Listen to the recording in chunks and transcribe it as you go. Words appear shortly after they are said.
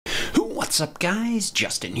What's up guys,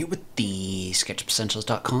 Justin here with the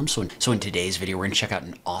SketchUpEssentials.com. So in today's video, we're gonna check out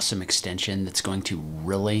an awesome extension that's going to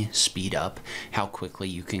really speed up how quickly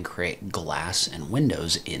you can create glass and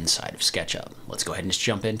windows inside of SketchUp. Let's go ahead and just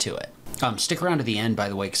jump into it. Stick around to the end, by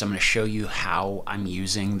the way, because I'm going to show you how I'm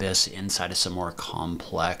using this inside of some more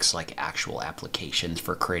complex, like actual applications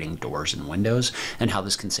for creating doors and windows, and how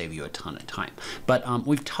this can save you a ton of time. But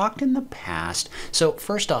we've talked in the past. So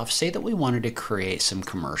first off, say that we wanted to create some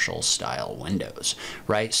commercial style windows,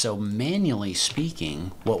 right? So manually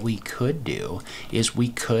speaking, what we could do is we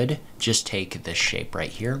could just take this shape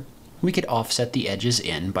right here. We could offset the edges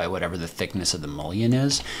in by whatever the thickness of the mullion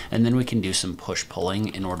is, and then we can do some push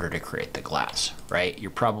pulling in order to create the glass, right? You're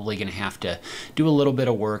probably gonna have to do a little bit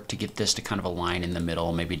of work to get this to kind of align in the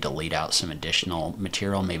middle, maybe delete out some additional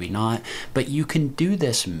material, maybe not, but you can do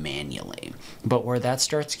this manually. But where that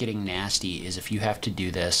starts getting nasty is if you have to do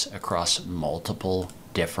this across multiple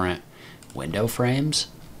different window frames,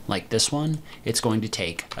 like this one, it's going to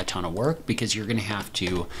take a ton of work because you're going to have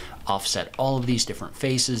to offset all of these different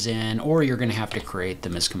faces in, or you're going to have to create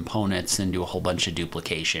them as components and do a whole bunch of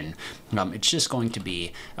duplication. It's just going to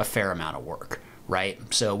be a fair amount of work, right?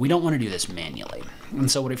 So we don't want to do this manually.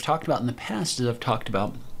 And so what I've talked about in the past is I've talked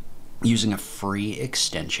about using a free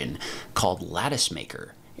extension called Lattice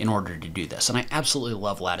Maker in order to do this. And I absolutely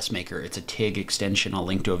love Lattice Maker. It's a TIG extension. I'll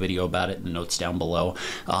link to a video about it in the notes down below.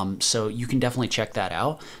 So you can definitely check that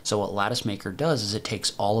out. So what Lattice Maker does is it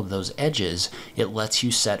takes all of those edges, it lets you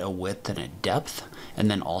set a width and a depth, and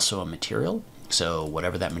then also a material. So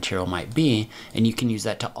whatever that material might be, and you can use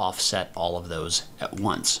that to offset all of those at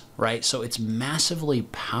once, right? So it's massively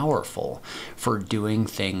powerful for doing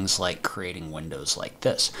things like creating windows like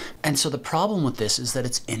this. And so the problem with this is that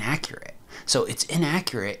it's inaccurate. So it's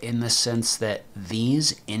inaccurate in the sense that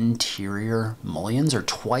these interior mullions are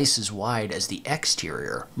twice as wide as the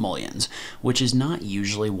exterior mullions, which is not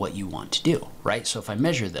usually what you want to do, right? So if I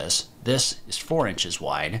measure this, this is 4 inches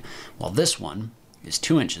wide, while this one is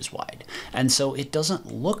 2 inches wide. And so it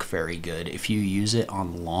doesn't look very good if you use it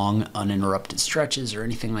on long uninterrupted stretches or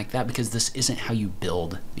anything like that, because this isn't how you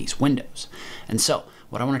build these windows. And so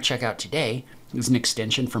what I want to check out today is an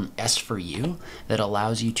extension from S4U that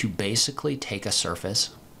allows you to basically take a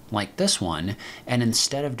surface like this one, and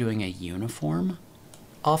instead of doing a uniform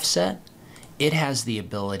offset, it has the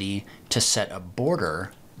ability to set a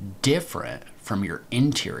border different from your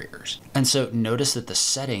interiors. And so notice that the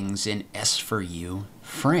settings in S4U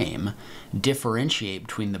Frame differentiate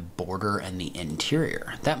between the border and the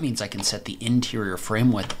interior. That means I can set the interior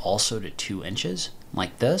frame width also to 2 inches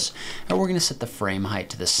like this, and we're going to set the frame height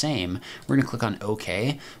to the same. We're going to click on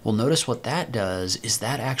OK. Well, notice what that does is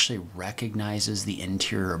that actually recognizes the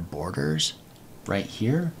interior borders right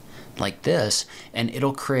here like this, and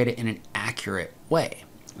it'll create it in an accurate way.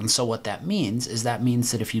 And so what that means is that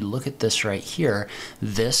if you look at this right here,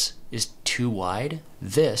 this is too wide.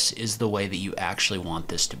 This is the way that you actually want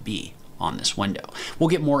this to be on this window. We'll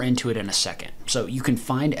get more into it in a second. So you can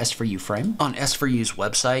find S4U Frame on S4U's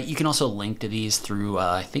website. You can also link to these through,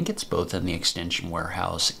 I think it's both in the extension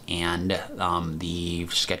warehouse and the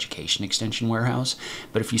Sketchucation extension warehouse.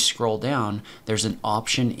 But if you scroll down, there's an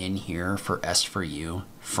option in here for S4U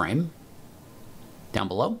Frame down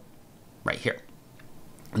below, right here.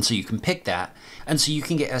 And so you can pick that, and so you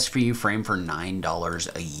can get S4U Frame for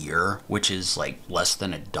 $9 a year, which is like less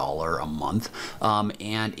than $1 a month,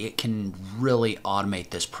 and it can really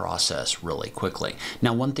automate this process really quickly.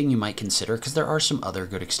 Now, one thing you might consider, because there are some other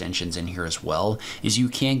good extensions in here as well, is you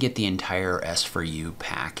can get the entire S4U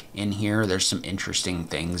pack in here. There's some interesting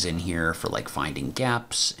things in here for like finding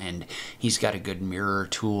gaps, and he's got a good mirror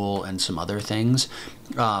tool and some other things.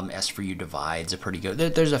 S4U Divide's a pretty good,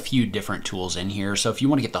 there's a few different tools in here. So if you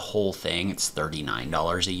want to get the whole thing, it's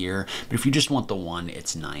 $39 a year. But if you just want the one,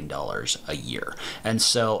 it's $9 a year. And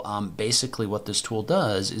so basically what this tool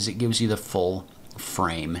does is it gives you the full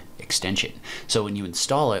frame extension. So when you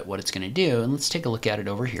install it, what it's going to do, and let's take a look at it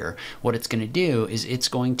over here, what it's going to do is it's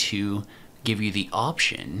going to give you the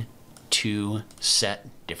option to set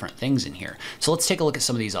different things in here. So let's take a look at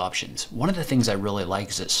some of these options. One of the things I really like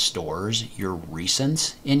is it stores your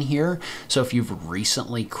recents in here. So if you've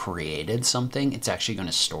recently created something, it's actually going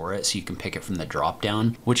to store it so you can pick it from the drop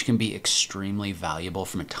down, which can be extremely valuable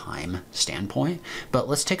from a time standpoint. But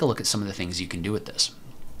let's take a look at some of the things you can do with this.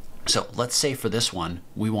 So let's say for this one,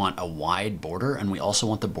 we want a wide border and we also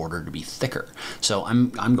want the border to be thicker. So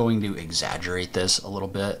I'm going to exaggerate this a little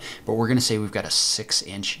bit, but we're going to say we've got a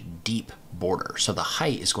 6-inch deep border. So the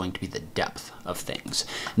height is going to be the depth of things.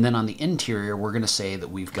 And then on the interior, we're going to say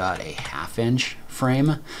that we've got a 1/2 inch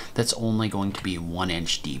frame that's only going to be 1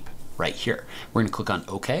 inch deep right here. We're going to click on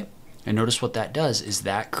OK. And notice what that does is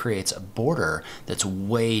that creates a border that's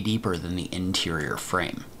way deeper than the interior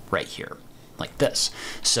frame right here, like this.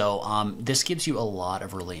 So this gives you a lot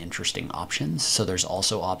of really interesting options. So there's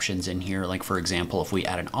also options in here, like for example, if we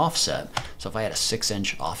add an offset, so if I had a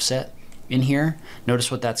 6-inch offset in here, notice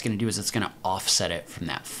what that's going to do is it's going to offset it from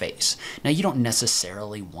that face. Now you don't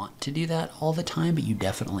necessarily want to do that all the time, but you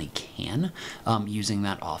definitely can using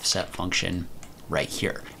that offset function right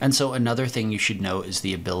here. And so another thing you should know is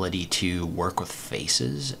the ability to work with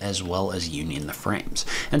faces as well as union the frames.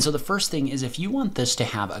 And so the first thing is if you want this to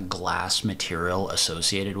have a glass material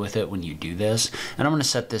associated with it when you do this, and I'm going to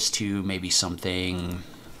set this to maybe something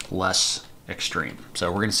less extreme.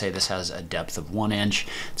 So we're going to say this has a depth of 1 inch.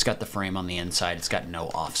 It's got the frame on the inside. It's got no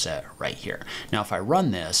offset right here. Now if I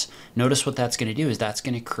run this, notice what that's going to do is that's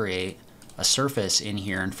going to create a surface in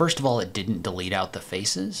here. And first of all, it didn't delete out the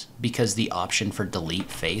faces because the option for delete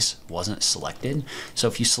face wasn't selected. So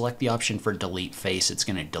if you select the option for delete face, it's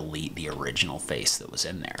going to delete the original face that was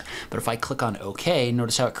in there. But if I click on OK,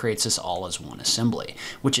 notice how it creates this all as one assembly,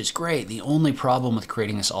 which is great. The only problem with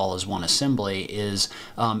creating this all as one assembly is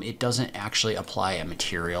it doesn't actually apply a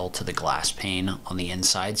material to the glass pane on the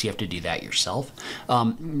inside. So you have to do that yourself.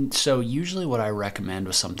 So usually what I recommend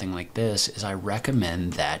with something like this is I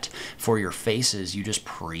recommend that for your faces, you just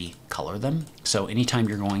pre-color them. So anytime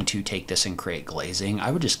you're going to take this and create glazing, I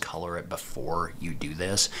would just color it before you do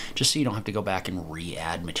this, just so you don't have to go back and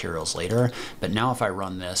re-add materials later. But now if I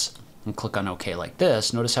run this and click on OK like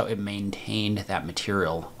this, notice how it maintained that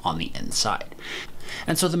material on the inside.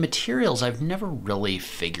 And so the materials I've never really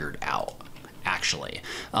figured out, actually.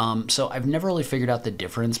 So I've never really figured out the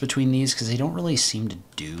difference between these because they don't really seem to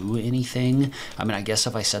do anything. I mean, I guess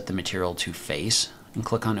if I set the material to face and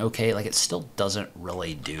click on OK, like it still doesn't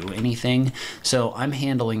really do anything. So I'm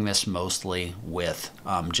handling this mostly with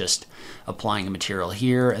just applying a material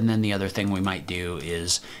here, and then the other thing we might do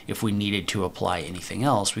is if we needed to apply anything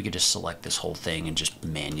else, we could just select this whole thing and just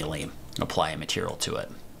manually apply a material to it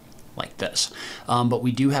like this. But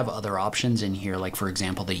we do have other options in here, like for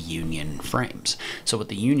example the union frames. So what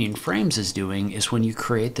the union frames is doing is when you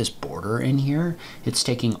create this border in here, it's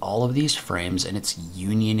taking all of these frames and it's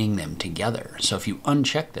unioning them together. So if you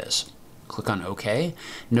uncheck this, click on OK,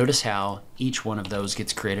 notice how each one of those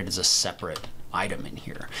gets created as a separate item in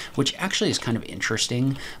here, which actually is kind of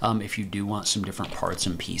interesting. If you do want some different parts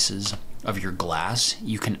and pieces of your glass,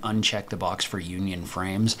 you can uncheck the box for union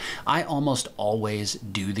frames. I almost always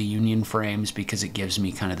do the union frames because it gives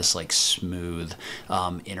me kind of this like smooth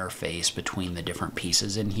interface between the different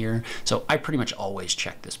pieces in here. So I pretty much always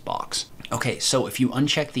check this box. Okay, so if you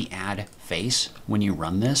uncheck the add face when you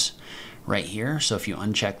run this, right here. So if you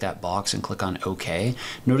uncheck that box and click on OK,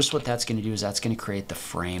 notice what that's going to do is that's going to create the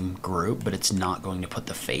frame group, but it's not going to put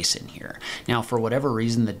the face in here. Now, for whatever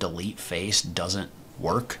reason, the delete face doesn't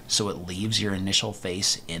work, so it leaves your initial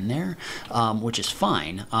face in there, which is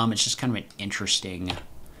fine. It's just kind of an interesting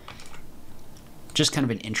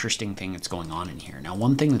thing that's going on in here. Now,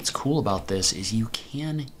 one thing that's cool about this is you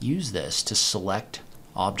can use this to select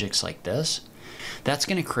objects like this. That's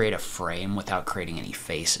going to create a frame without creating any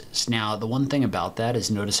faces. Now, the one thing about that is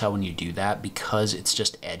notice how when you do that, because it's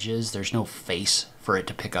just edges, there's no face for it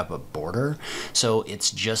to pick up a border. So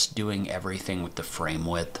it's just doing everything with the frame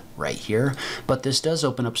width right here. But this does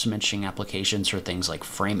open up some interesting applications for things like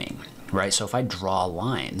framing, right? So if I draw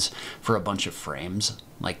lines for a bunch of frames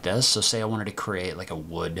like this, so say I wanted to create like a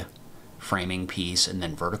wood framing piece and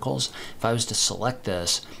then verticals, if I was to select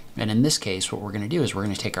this, and in this case what we're going to do is we're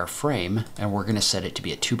going to take our frame and we're going to set it to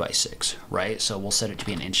be a 2x6, right? So we'll set it to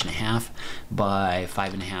be 1.5 inches by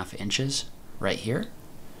 5.5 inches right here.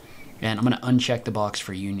 And I'm going to uncheck the box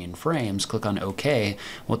for union frames, click on OK.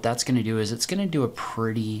 What that's going to do is it's going to do a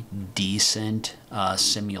pretty decent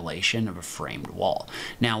simulation of a framed wall.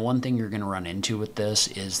 Now, one thing you're going to run into with this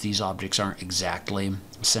is these objects aren't exactly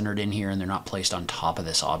centered in here and they're not placed on top of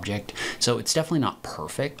this object. So it's definitely not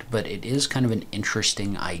perfect, but it is kind of an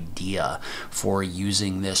interesting idea for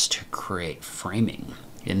using this to create framing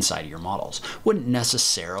inside of your models. Wouldn't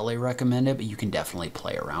necessarily recommend it, but you can definitely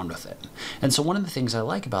play around with it. And so one of the things I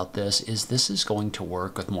like about this is going to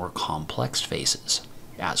work with more complex faces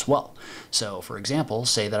as well. So for example,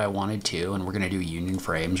 say that I wanted to, and we're going to do union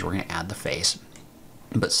frames, we're going to add the face.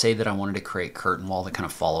 But say that I wanted to create curtain wall that kind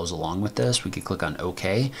of follows along with this, we could click on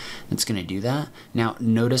OK. It's going to do that. Now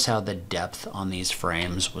notice how the depth on these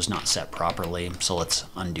frames was not set properly. So let's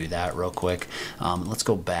undo that real quick. Let's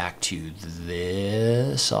go back to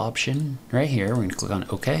this option right here. We're going to click on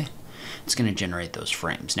OK. It's going to generate those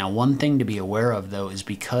frames. Now, one thing to be aware of though is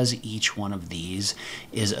because each one of these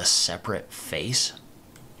is a separate face,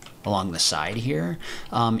 along the side here,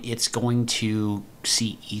 it's going to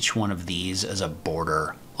see each one of these as a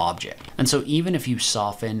border object. And so even if you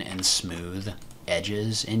soften and smooth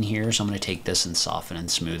edges in here, so I'm going to take this and soften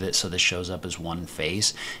and smooth it so this shows up as one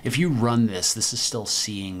face. If you run this is still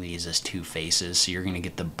seeing these as two faces, so you're going to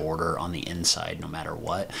get the border on the inside no matter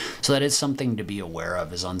what. So that is something to be aware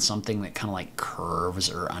of, is on something that kind of like curves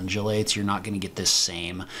or undulates, you're not going to get this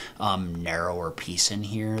same narrower piece in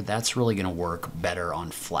here. That's really going to work better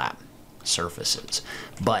on flat surfaces.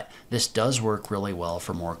 But this does work really well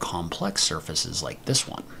for more complex surfaces like this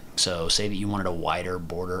one. So say that you wanted a wider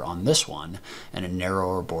border on this one and a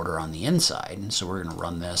narrower border on the inside. So we're going to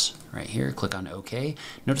run this right here, click on OK.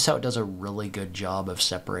 Notice how it does a really good job of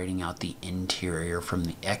separating out the interior from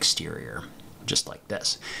the exterior, just like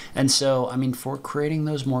this. And so, I mean, for creating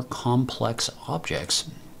those more complex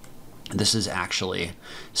objects, this is actually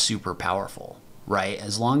super powerful. Right?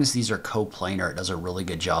 As long as these are coplanar, it does a really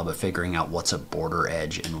good job of figuring out what's a border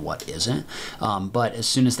edge and what isn't. But as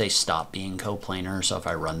soon as they stop being coplanar, so if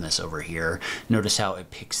I run this over here, notice how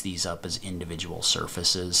it picks these up as individual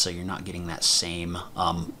surfaces, so you're not getting that same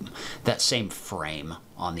frame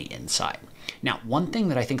on the inside. Now, one thing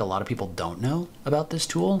that I think a lot of people don't know about this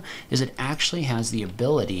tool is it actually has the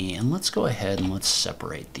ability, and let's go ahead and let's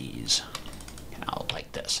separate these out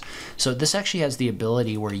like this. So this actually has the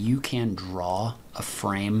ability where you can draw a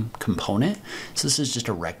frame component. So this is just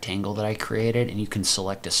a rectangle that I created, and you can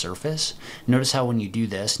select a surface. Notice how when you do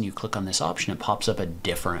this and you click on this option, it pops up a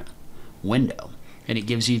different window, and it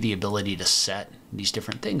gives you the ability to set these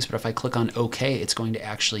different things. But if I click on OK, it's going to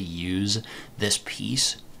actually use this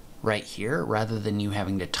piece right here rather than you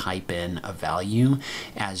having to type in a value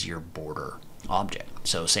as your border object.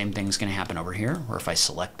 So same thing's going to happen over here, where if I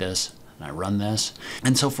select this, I run this.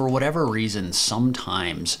 And so for whatever reason,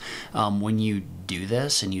 sometimes when you do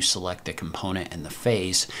this and you select the component and the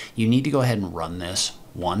face, you need to go ahead and run this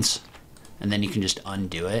once, and then you can just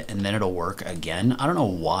undo it, and then it'll work again. I don't know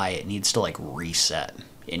why it needs to like reset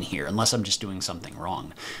in here, unless I'm just doing something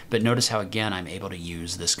wrong. But notice how again I'm able to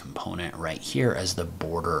use this component right here as the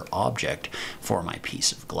border object for my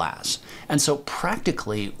piece of glass. And so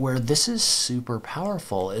practically where this is super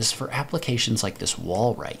powerful is for applications like this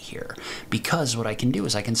wall right here, because what I can do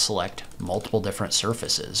is I can select multiple different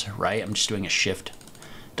surfaces, right? I'm just doing a shift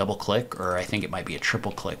double click, or I think it might be a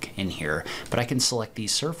triple click in here, but I can select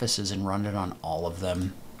these surfaces and run it on all of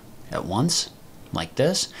them at once, like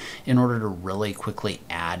this, in order to really quickly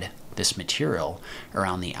add this material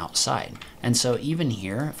around the outside. And so even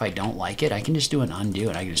here, if I don't like it, I can just do an undo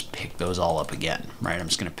and I can just pick those all up again, right? I'm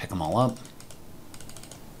just going to pick them all up.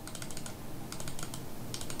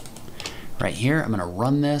 Right here, I'm going to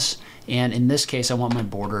run this, and in this case I want my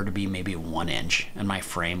border to be maybe 1 inch and my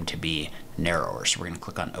frame to be narrower. So we're going to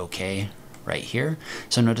click on OK right here.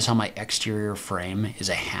 So notice how my exterior frame is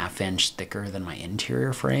a 1/2 inch thicker than my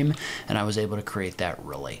interior frame, and I was able to create that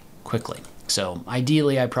really quickly. So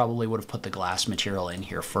ideally I probably would have put the glass material in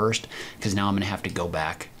here first, because now I'm going to have to go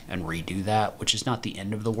back and redo that, which is not the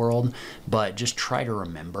end of the world, but just try to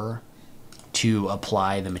remember to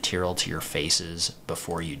apply the material to your faces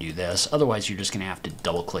before you do this. Otherwise you're just going to have to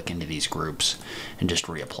double click into these groups and just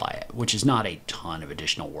reapply it, which is not a ton of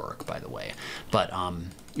additional work, by the way, but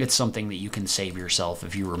it's something that you can save yourself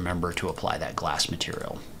if you remember to apply that glass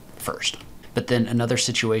material first. But then another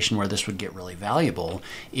situation where this would get really valuable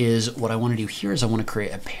is what I want to do here is I want to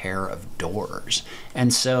create a pair of doors.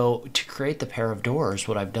 And so to create the pair of doors,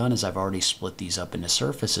 what I've done is I've already split these up into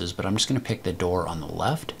surfaces, but I'm just going to pick the door on the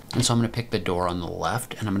left. And so I'm going to pick the door on the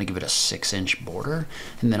left, and I'm going to give it a 6-inch border,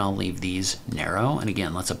 and then I'll leave these narrow. And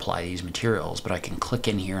again, let's apply these materials, but I can click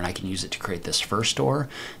in here and I can use it to create this first door.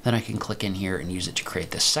 Then I can click in here and use it to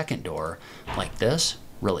create this second door like this,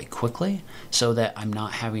 really quickly, so that I'm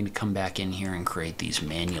not having to come back in here and create these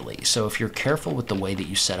manually. So if you're careful with the way that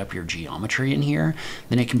you set up your geometry in here,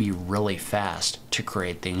 then it can be really fast to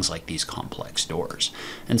create things like these complex doors.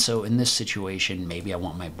 And so in this situation, maybe I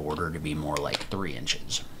want my border to be more like 3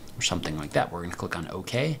 inches or something like that. We're going to click on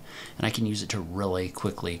OK, and I can use it to really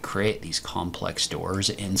quickly create these complex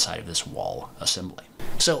doors inside of this wall assembly.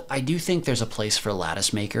 So I do think there's a place for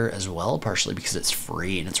Lattice Maker as well, partially because it's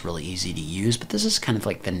free and it's really easy to use, but this is kind of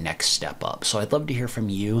like the next step up. So I'd love to hear from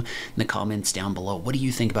you in the comments down below. What do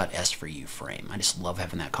you think about S4U Frame? I just love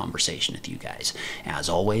having that conversation with you guys. As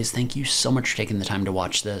always, thank you so much for taking the time to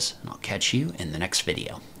watch this, and I'll catch you in the next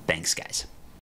video. Thanks, guys.